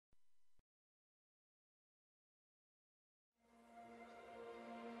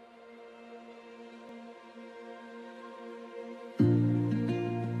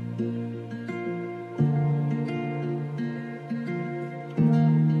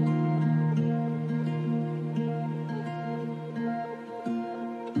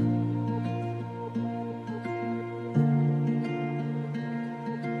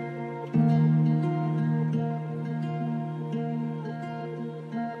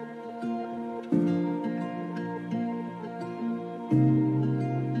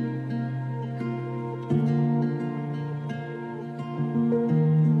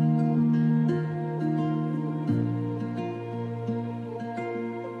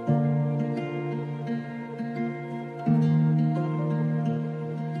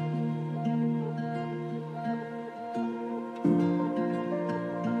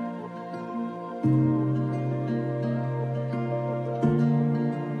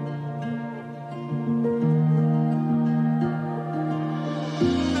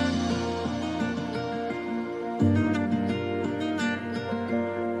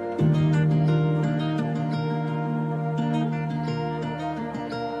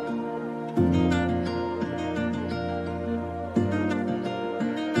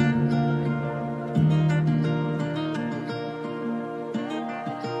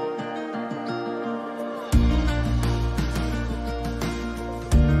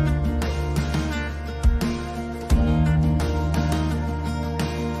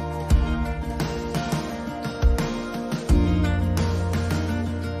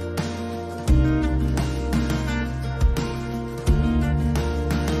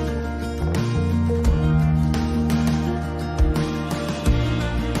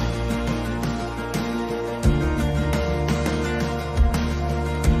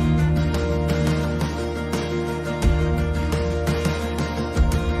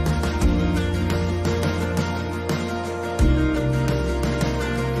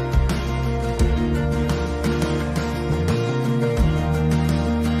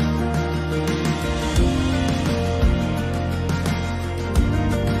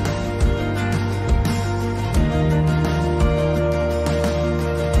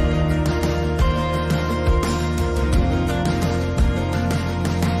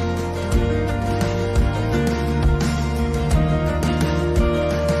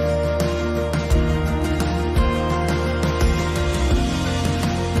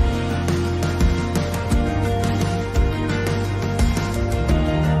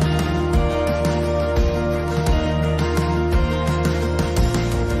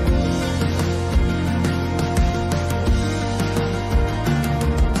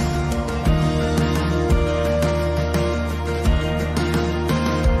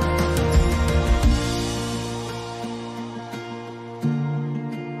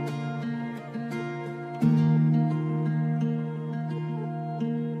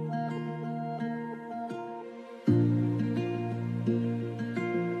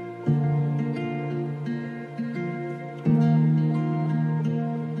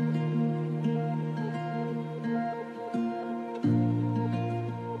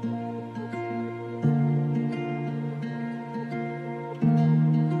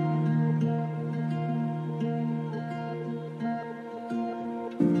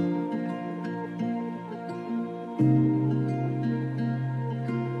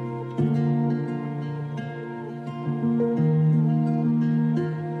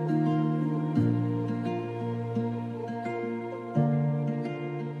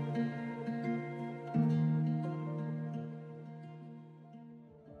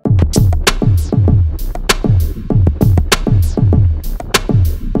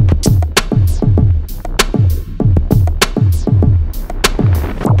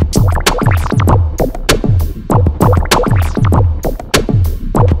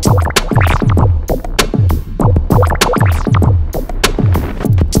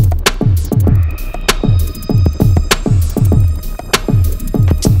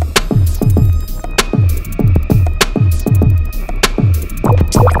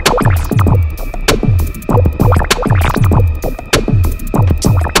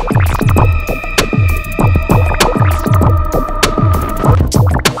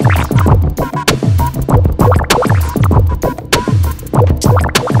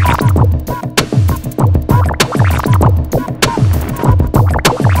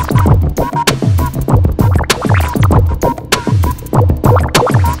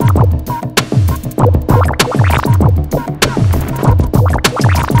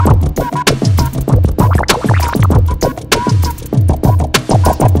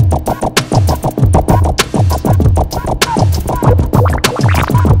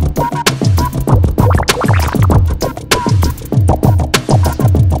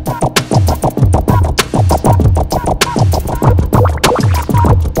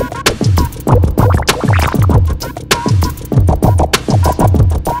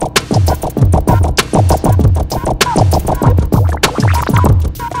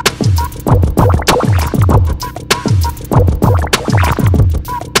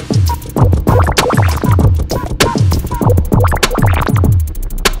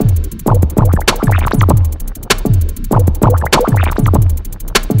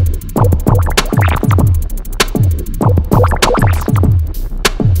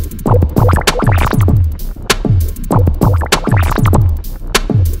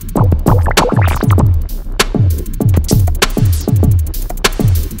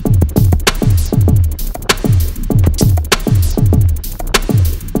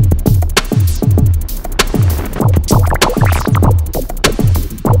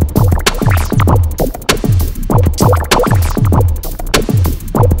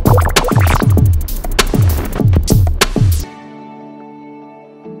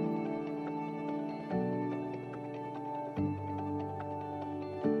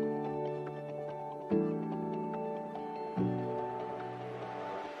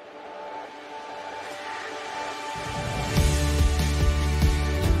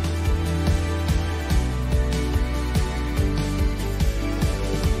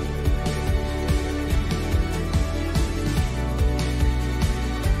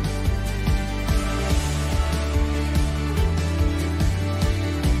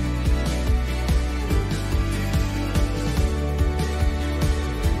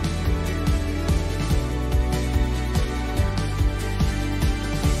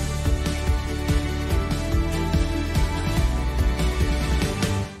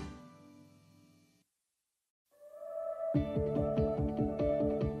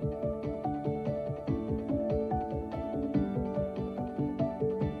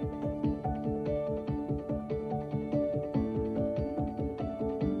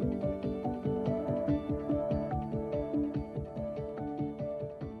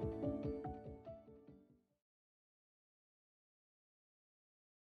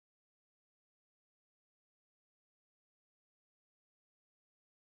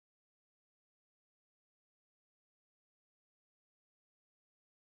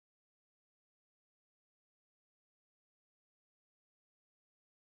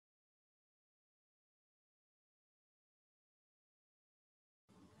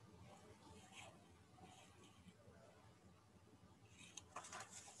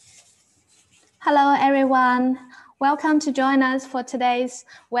Hello, everyone. Welcome to join us for today's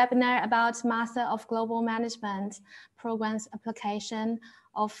webinar about Master of Global Management Programs application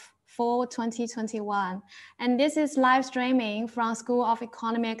of fall 2021. And this is live streaming from School of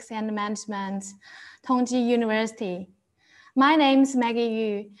Economics and Management, Tongji University. My name is Maggie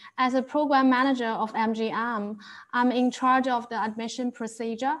YU. As a program manager of MGM, I'm in charge of the admission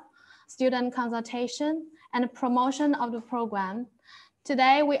procedure, student consultation, and promotion of the program.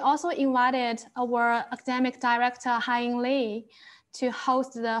 Today, we also invited our academic director, Hai-Ying Lee, to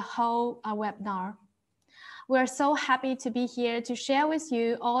host the whole webinar. We're so happy to be here to share with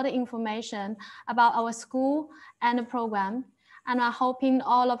you all the information about our school and the program, and I'm hoping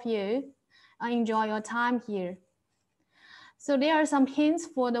all of you enjoy your time here. So there are some hints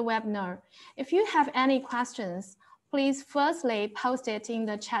for the webinar. If you have any questions, please firstly post it in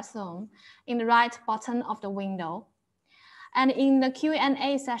the chat zone in the right bottom of the window. And in the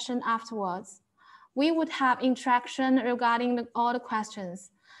Q&A session afterwards, we would have interaction regarding all the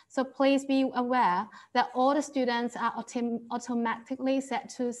questions. So please be aware that all the students are automatically set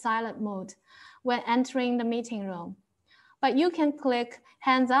to silent mode when entering the meeting room. But you can click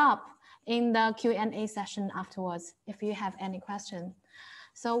hands up in the Q&A session afterwards if you have any question.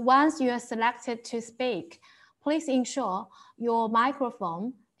 So once you are selected to speak, please ensure your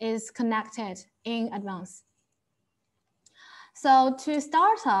microphone is connected in advance. So to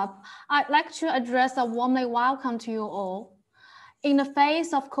start up, I'd like to address a warmly welcome to you all. In the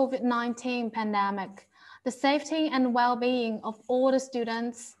face of COVID-19 pandemic, the safety and well-being of all the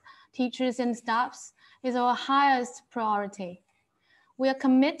students, teachers, and staffs is our highest priority. We are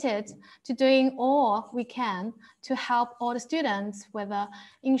committed to doing all we can to help all the students, whether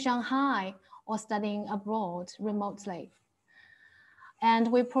in Shanghai or studying abroad remotely.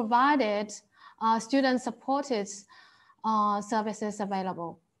 And we provided student-supported services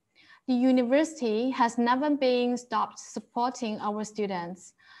available. The university has never been stopped supporting our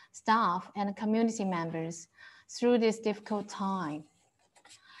students, staff, and community members through this difficult time.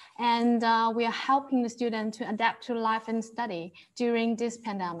 And we are helping the students to adapt to life and study during this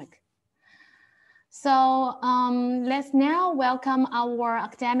pandemic. So let's now welcome our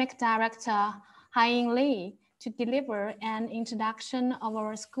academic director, Hai-Ying Lee, to deliver an introduction of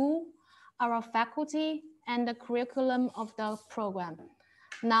our school, our faculty, and the curriculum of the program.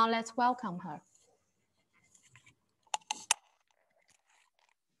 Now let's welcome her.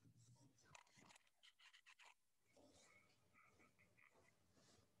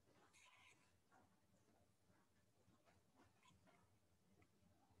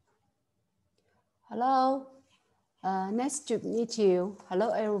 Hello, nice to meet you.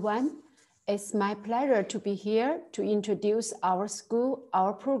 Hello, everyone. It's my pleasure to be here to introduce our school,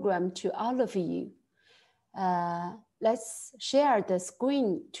 our program to all of you. Let's share the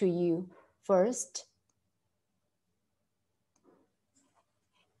screen to you first.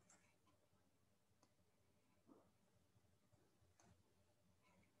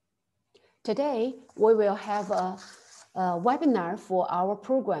 Today, we will have a webinar for our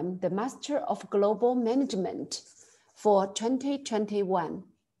program, the Master of Global Management for 2021.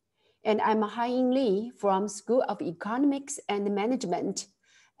 And I'm Hai-Ying Lee from School of Economics and Management.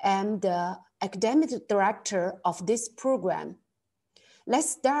 I'm the academic director of this program. Let's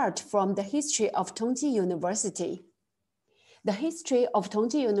start from the history of Tongji University. The history of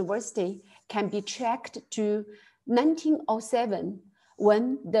Tongji University can be tracked to 1907,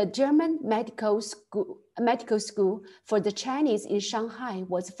 when the German medical school for the Chinese in Shanghai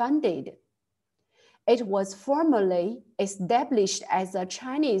was founded. It was formally established as a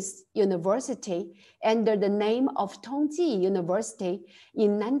Chinese university under the name of Tongji University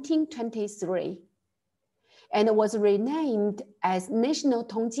in 1923, and was renamed as National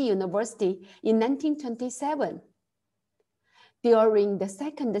Tongji University in 1927. During the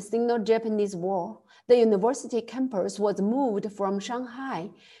Second Sino-Japanese War, the university campus was moved from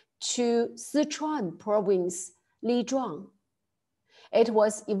Shanghai to Sichuan province, Lizhuang. It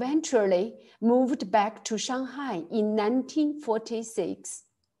was eventually moved back to Shanghai in 1946.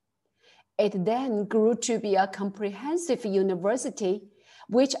 It then grew to be a comprehensive university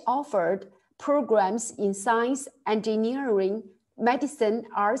which offered programs in science, engineering, medicine,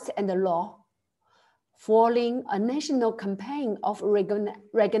 arts, and law. Following a national campaign of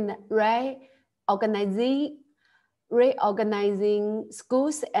reorganizing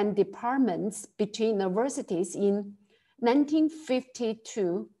schools and departments between universities in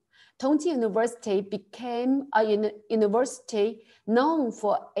 1952, Tongji University became a university known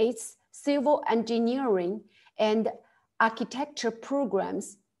for its civil engineering and architecture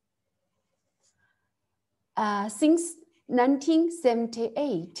programs. Since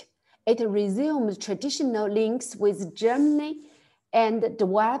 1978, It resumed traditional links with Germany and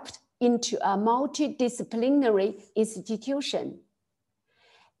developed into a multidisciplinary institution.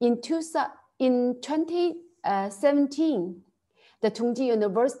 In 2017, the Tongji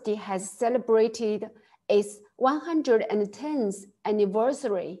University has celebrated its 110th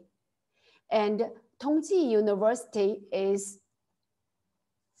anniversary, and Tongji University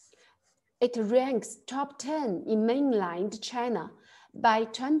it ranks top 10 in mainland China by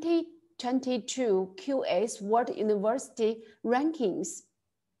 2022 QS World University Rankings.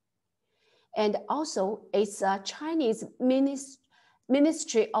 And also, it's a Chinese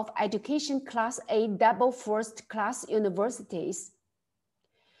Ministry of Education Class A double first class universities.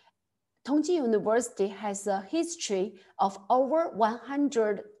 Tongji University has a history of over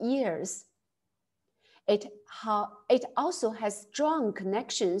 100 years. It also has strong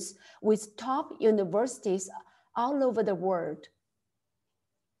connections with top universities all over the world.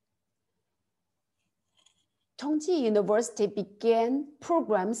 Tongji University began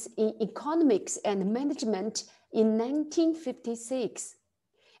programs in economics and management in 1956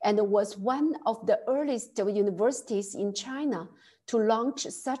 and was one of the earliest universities in China to launch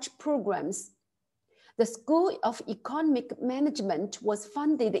such programs. The School of Economic Management was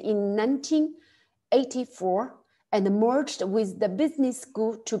founded in 1984 and merged with the Business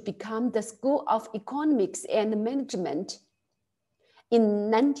School to become the School of Economics and Management in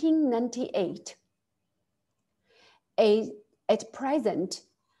 1998. At present,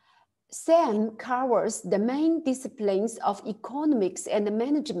 SAM covers the main disciplines of economics and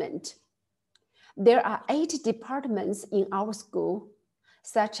management. There are 8 departments in our school,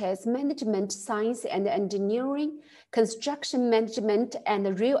 such as management, science and engineering, construction management,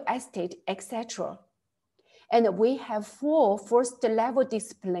 and real estate, etc. And we have 4 first-level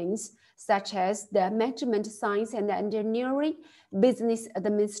disciplines, such as the management, science and engineering, business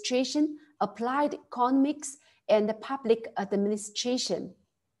administration, applied economics, and public administration.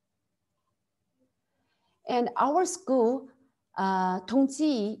 And our school,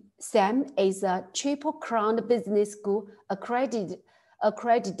 Tongji SAM, is a triple-crowned business school accredited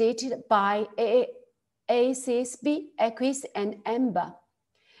by ACSB, EQUIS, and AMBA.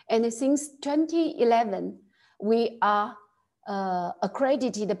 And since 2011, we are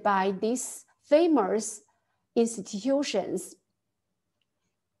accredited by these famous institutions.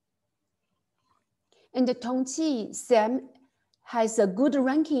 And the Tongji SAM has a good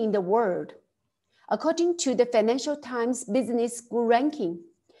ranking in the world. According to the Financial Times Business School ranking,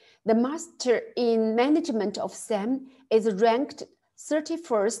 the Master in Management of SAM is ranked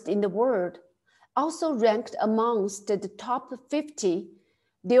 31st in the world, also ranked amongst the top 50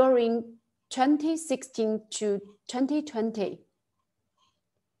 during 2016 to 2020.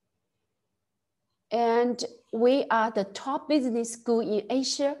 And we are the top business school in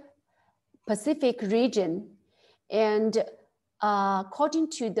Asia Pacific region. And according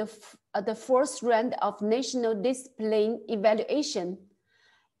to the first round of national discipline evaluation,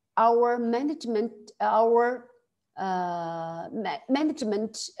 our management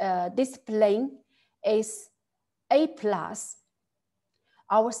discipline is A+.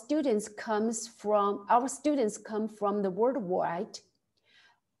 Our students come from the worldwide,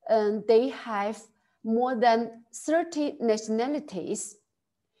 and they have more than 30 nationalities.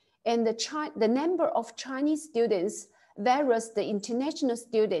 And the number of Chinese students versus the international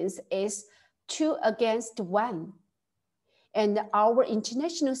students is 2 against 1. And our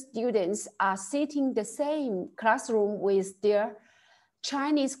international students are sitting in the same classroom with their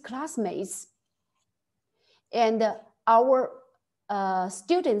Chinese classmates. And our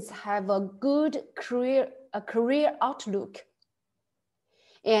students have a good career outlook.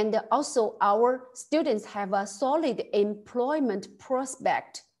 And also our students have a solid employment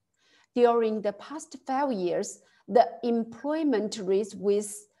prospect. During the past 5 years, the employment rate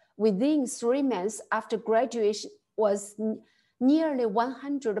within 3 months after graduation was nearly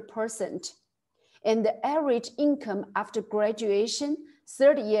 100%. And the average income after graduation,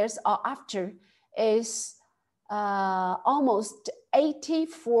 30 years or after, is almost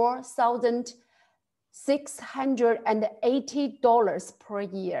 $84,680 per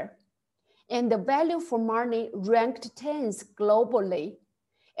year. And the value for money ranked 10th globally.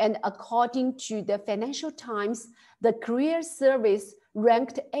 And according to the Financial Times, the career service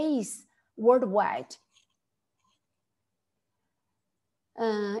ranked 8th worldwide.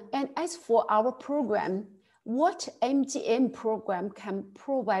 And as for our program, what MGM program can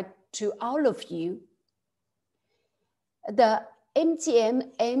provide to all of you? The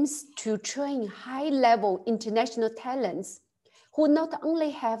MGM aims to train high-level international talents who not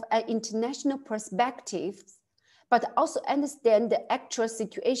only have an international perspective, but also understand the actual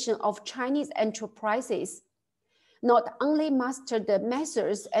situation of Chinese enterprises. Not only master the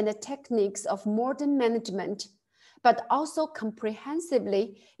methods and the techniques of modern management, but also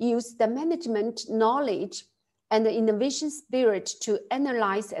comprehensively use the management knowledge and the innovation spirit to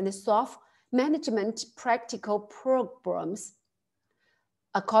analyze and solve management practical problems.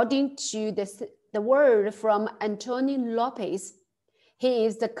 According to the word from Antonio Lopez, he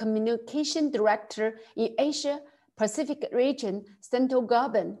is the communication director in Asia Pacific region, Central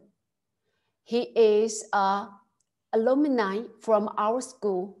Gabon. He is an alumni from our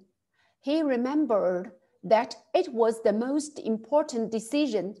school. He remembered that it was the most important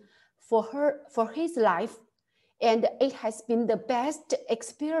decision for his life, and it has been the best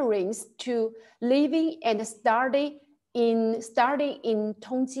experience to living and studying in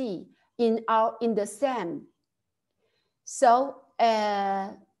Tongji in the same. So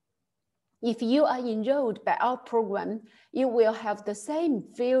if you are enrolled by our program, you will have the same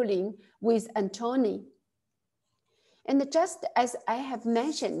feeling with Antony. And just as I have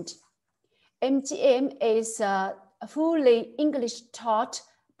mentioned, MGM is a fully English taught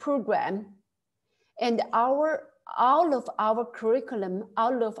program, and all of our curriculum,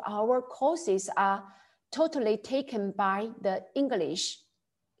 all of our courses are totally taken by the English.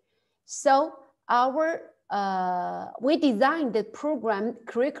 So we designed the program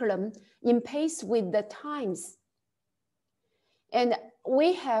curriculum in pace with the times. And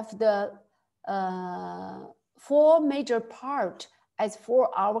we have the 4 major parts as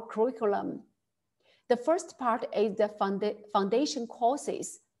for our curriculum. The first part is the foundation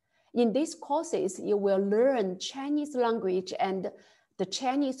courses. In these courses, you will learn Chinese language and the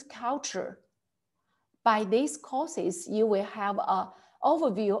Chinese culture. By these courses, you will have an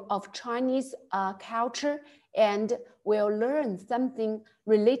overview of Chinese culture and will learn something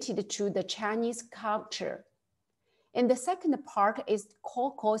related to the Chinese culture. And the second part is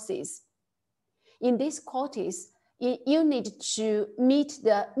core courses. In these courses, you need to meet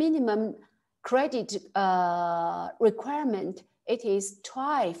the minimum credit requirement. It is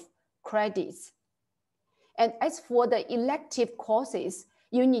 12 credits. And as for the elective courses,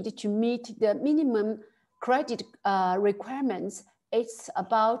 you need to meet the minimum credit requirements. It's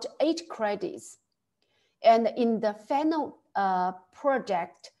about 8 credits. And in the final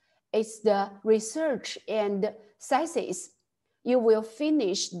project, it's the research and thesis. You will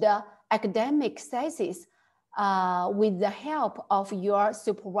finish the academic thesis with the help of your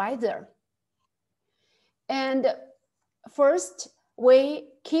supervisor. And first, we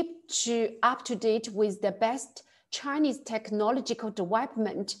keep up to date with the best Chinese technological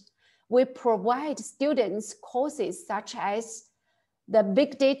development. We provide students courses such as the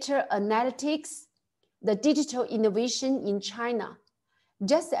big data analytics, the digital innovation in China.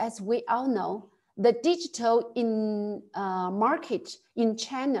 Just as we all know, the digital market in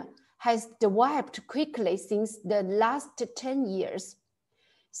China has developed quickly since the last 10 years.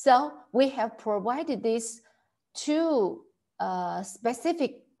 So we have provided these 2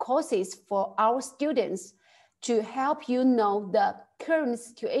 specific courses for our students to help you know the current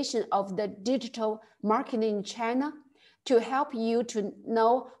situation of the digital market in China, to help you to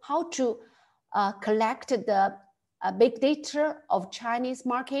know how to collect the big data of Chinese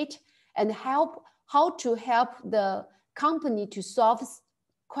market, and how to help the company to solve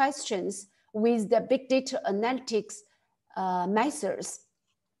questions with the big data analytics methods.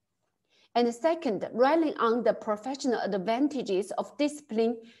 And second, relying on the professional advantages of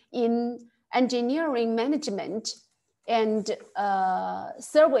discipline in engineering management and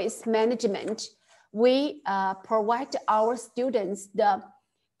service management, we provide our students the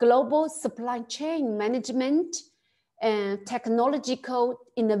global supply chain management and technological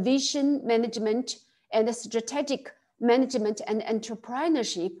innovation management and strategic management and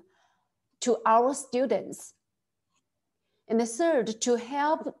entrepreneurship to our students. And the third, to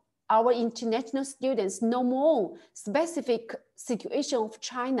help our international students know more specific situation of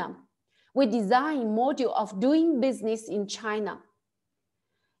China, we design module of doing business in China,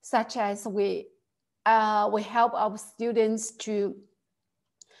 such as we help our students to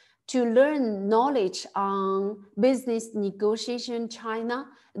learn knowledge on business negotiation in China,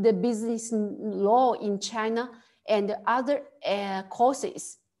 the business law in China, and other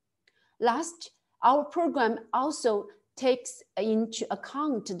courses. Last, our program also takes into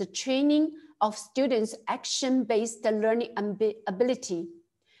account the training of students' action-based learning ability.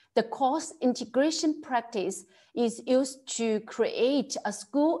 The course integration practice is used to create a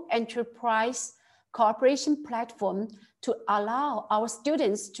school enterprise cooperation platform to allow our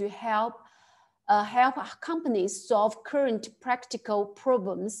students to help companies solve current practical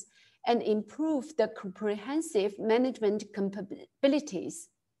problems and improve the comprehensive management capabilities.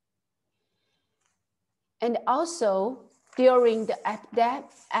 And also, during the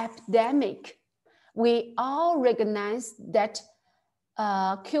epidemic, we all recognize that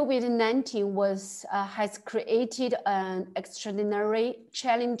COVID-19 has created an extraordinary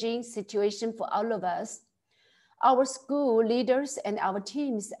challenging situation for all of us. Our school leaders and our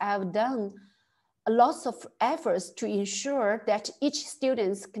teams have done a lot of efforts to ensure that each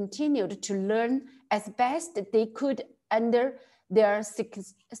student continued to learn as best they could under their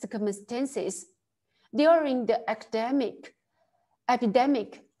circumstances. During the epidemic,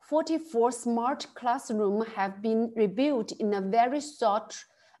 44 smart classrooms have been rebuilt in a very short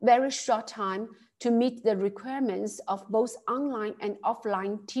time to meet the requirements of both online and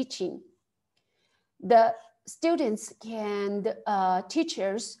offline teaching. The students and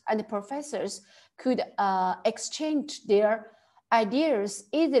teachers and professors could exchange their ideas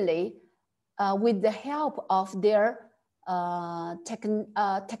easily with the help of their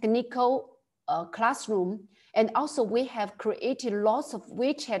technical classroom. And also we have created lots of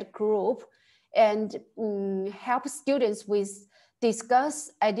WeChat group and help students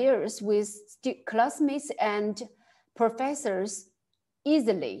discuss ideas with classmates and professors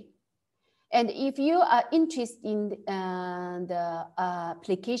easily. And if you are interested in the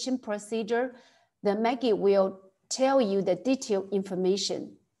application procedure, then Maggie will tell you the detailed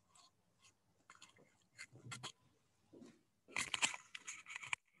information.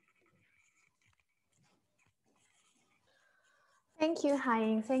 Thank you,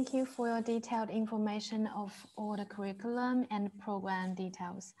 Hai-Ying. Thank you for your detailed information of all the curriculum and program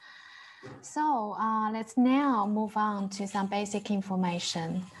details. So let's now move on to some basic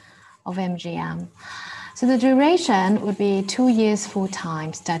information of MGM. So the duration would be 2 years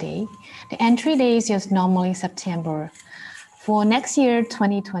full-time study. The entry date is normally September for next year,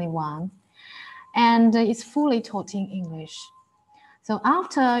 2021. And it's fully taught in English. So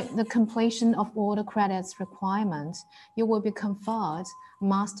after the completion of all the credits requirements, you will be conferred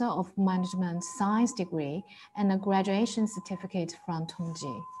Master of Management Science degree and a graduation certificate from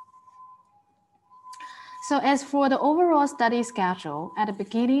Tongji. So as for the overall study schedule, at the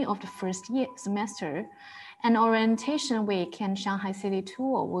beginning of the first semester, an orientation week in Shanghai City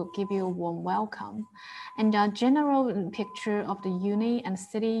tour will give you a warm welcome and a general picture of the uni and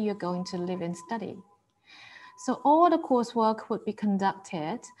city you're going to live and study. So all the coursework would be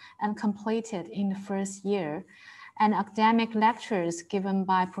conducted and completed in the first year, and academic lectures given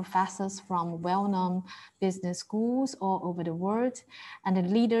by professors from well-known business schools all over the world and the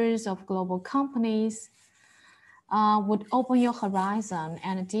leaders of global companies would open your horizon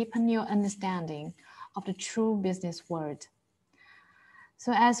and deepen your understanding of the true business world.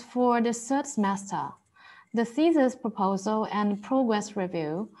 So as for the third semester, the thesis proposal and progress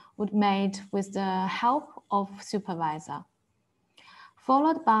review would be made with the help of supervisor,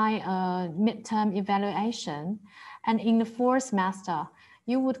 followed by a midterm evaluation, and in the fourth semester,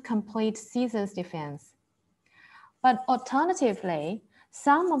 you would complete thesis defense. But alternatively,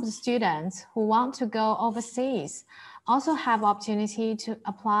 some of the students who want to go overseas also have opportunity to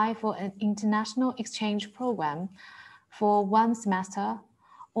apply for an international exchange program for 1 semester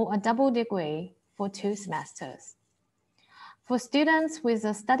or a double degree for 2 semesters. For students with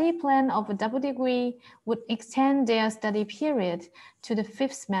a study plan of a double degree would extend their study period to the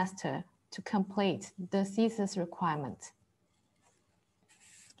 5th semester to complete the thesis requirement.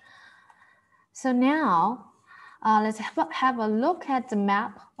 So now, let's have a look at the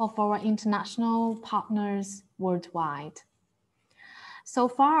map of our international partners worldwide. So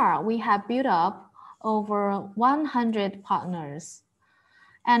far, we have built up over 100 partners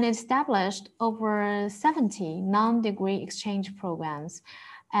and established over 70 non-degree exchange programs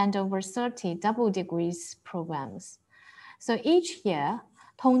and over 30 double degrees programs. So each year,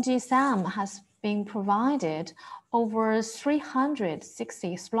 Tongji SAM has been provided over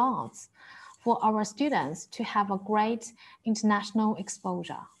 360 slots for our students to have a great international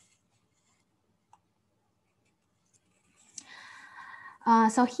exposure.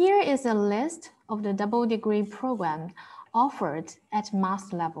 So here is a list of the double degree program offered at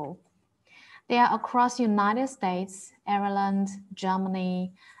master level. They are across United States, Ireland,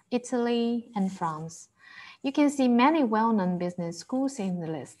 Germany, Italy, and France. You can see many well-known business schools in the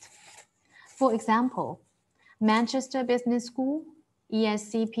list. For example, Manchester Business School,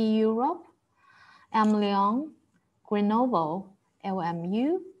 ESCP Europe, Lyon, Grenoble,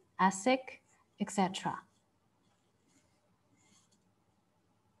 LMU, ASIC, etc.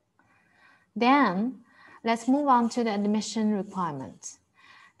 Then, let's move on to the admission requirements.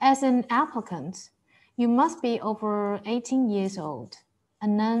 As an applicant, you must be over 18 years old. a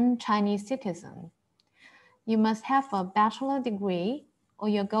non-Chinese citizen. You must have a bachelor degree or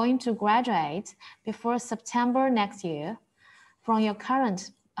you're going to graduate before September next year from your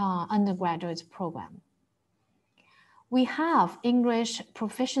current undergraduate program. We have English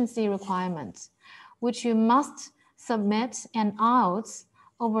proficiency requirements, which you must submit an IELTS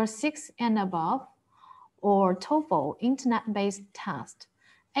over 6 and above, or TOEFL internet-based test,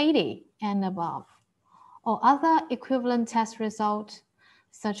 80 and above, or other equivalent test results,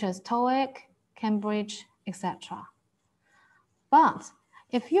 such as TOEIC, Cambridge, etc. But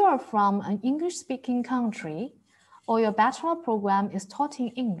if you are from an English-speaking country, or your bachelor program is taught in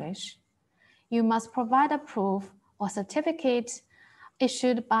English, you must provide a proof or certificate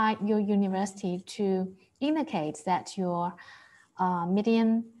issued by your university to indicate that your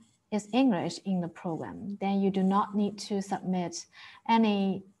medium is English in the program. Then you do not need to submit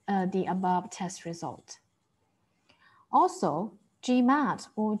any the above test result. Also, GMAT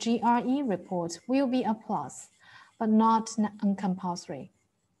or GRE report will be a plus, but not compulsory.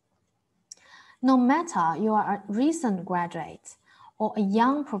 No matter you are a recent graduate or a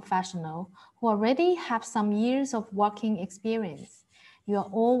young professional who already have some years of working experience, you are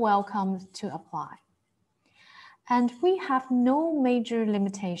all welcome to apply. And we have no major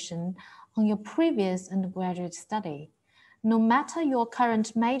limitation on your previous undergraduate study. No matter your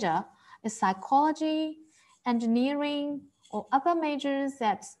current major is psychology, engineering, or other majors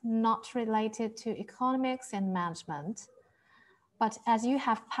that's not related to economics and management. But as you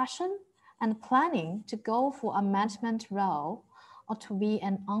have passion and planning to go for a management role or to be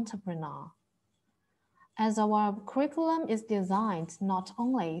an entrepreneur. As our curriculum is designed not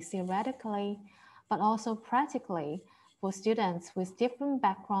only theoretically, but also practically for students with different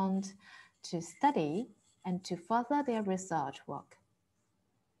backgrounds to study and to further their research work.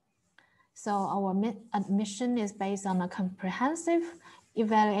 So our admission is based on a comprehensive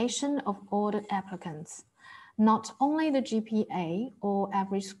evaluation of all the applicants, not only the GPA or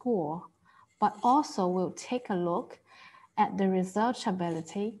average score, but also will take a look at the research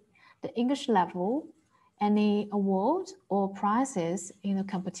ability, the English level, any award or prizes in the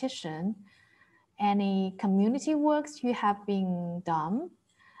competition, any community works you have been done,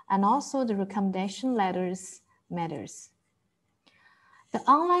 and also the recommendation letters matters. The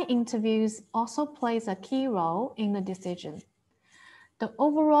online interviews also plays a key role in the decision. The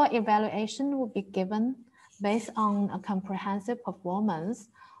overall evaluation will be given based on a comprehensive performance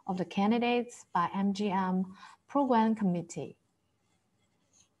of the candidates by MGM Program Committee.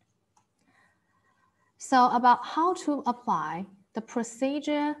 So about how to apply, the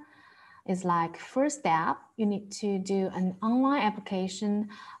procedure is like first step, you need to do an online application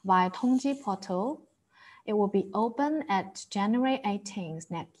via Tongji portal. It will be open at January 18th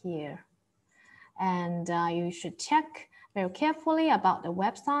next year. And you should check very carefully about the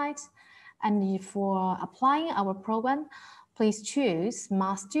website. And for applying our program, please choose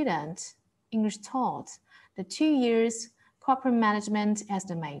Master Student, English Taught, the 2 years corporate management as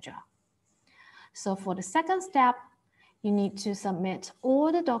the major. So for the second step, you need to submit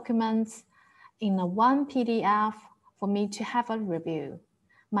all the documents in a one PDF for me to have a review.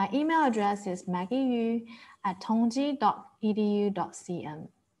 My email address is maggieyu@tongji.edu.cn.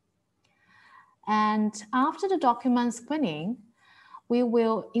 And after the document screening, we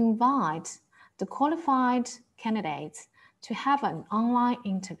will invite the qualified candidates to have an online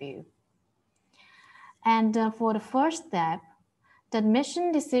interview. And for the first step, the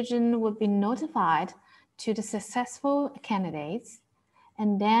admission decision will be notified to the successful candidates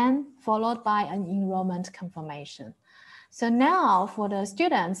and then followed by an enrollment confirmation. So now for the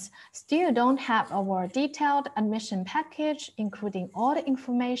students still don't have our detailed admission package, including all the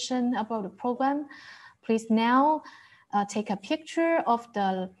information about the program, please now take a picture of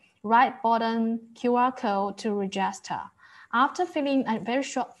the right bottom QR code to register. After filling a very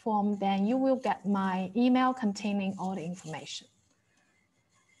short form, then you will get my email containing all the information.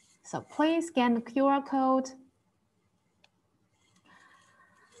 So please scan the QR code.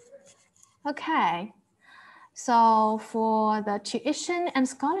 Okay. So for the tuition and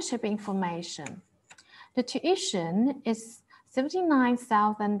scholarship information, the tuition is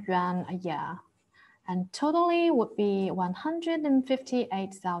 79,000 yuan a year, and totally would be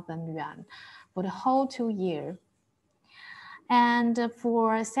 158,000 yuan for the whole 2 years. And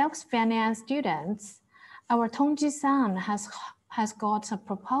for self-finance students, our Tongji-san has got a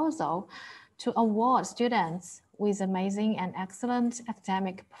proposal to award students with amazing and excellent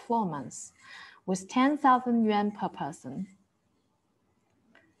academic performance with 10,000 yuan per person.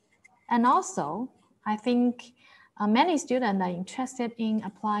 And also, I think many students are interested in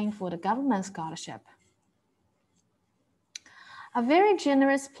applying for the government scholarship. A very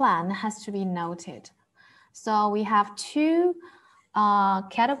generous plan has to be noted. So we have two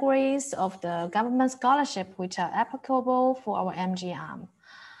categories of the government scholarship which are applicable for our MGM.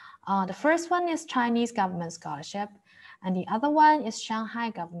 The first one is Chinese government scholarship, and the other one is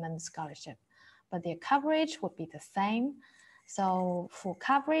Shanghai government scholarship, but their coverage would be the same. So for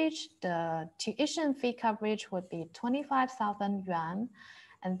coverage, the tuition fee coverage would be 25,000 yuan,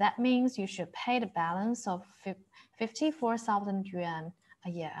 and that means you should pay the balance of 54,000 yuan a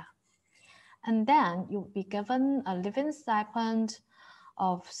year. And then you'll be given a living stipend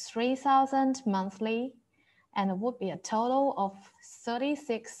of 3,000 monthly, and it would be a total of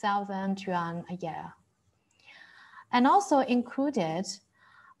 36,000 yuan a year. And also included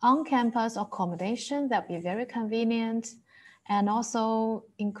on-campus accommodation that would be very convenient, and also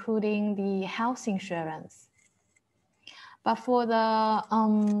including the health insurance. But for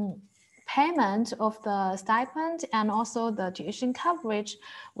the payment of the stipend and also the tuition coverage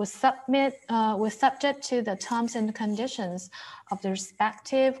was subject to the terms and conditions of the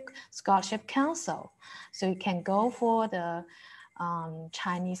respective scholarship council. So you can go for the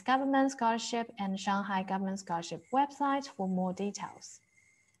Chinese government scholarship and Shanghai government scholarship website for more details.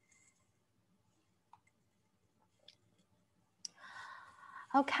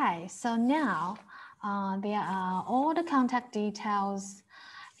 Okay, so now there are all the contact details.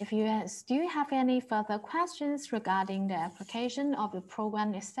 If you still have any further questions regarding the application of the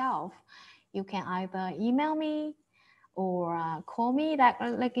program itself, you can either email me or call me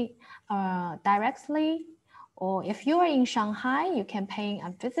directly, or if you are in Shanghai, you can pay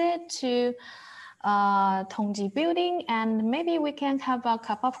a visit to Tongji building, and maybe we can have a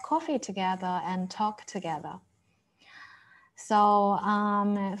cup of coffee together and talk together. So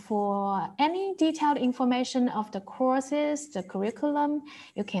for any detailed information of the courses, the curriculum,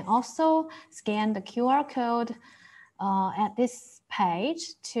 you can also scan the QR code at this page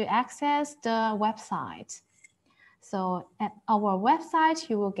to access the website. So at our website,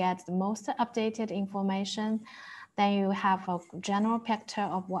 you will get the most updated information. Then you have a general picture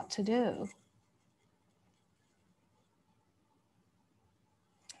of what to do.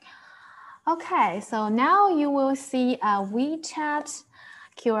 Okay, so now you will see a WeChat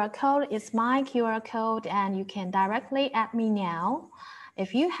QR code. It's my QR code, and you can directly add me now.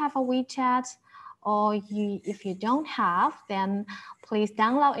 If you have a WeChat, or if you don't have, then please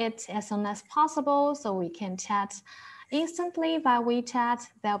download it as soon as possible so we can chat instantly by WeChat.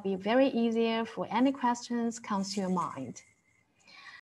 That'll be very easier for any questions comes to your mind.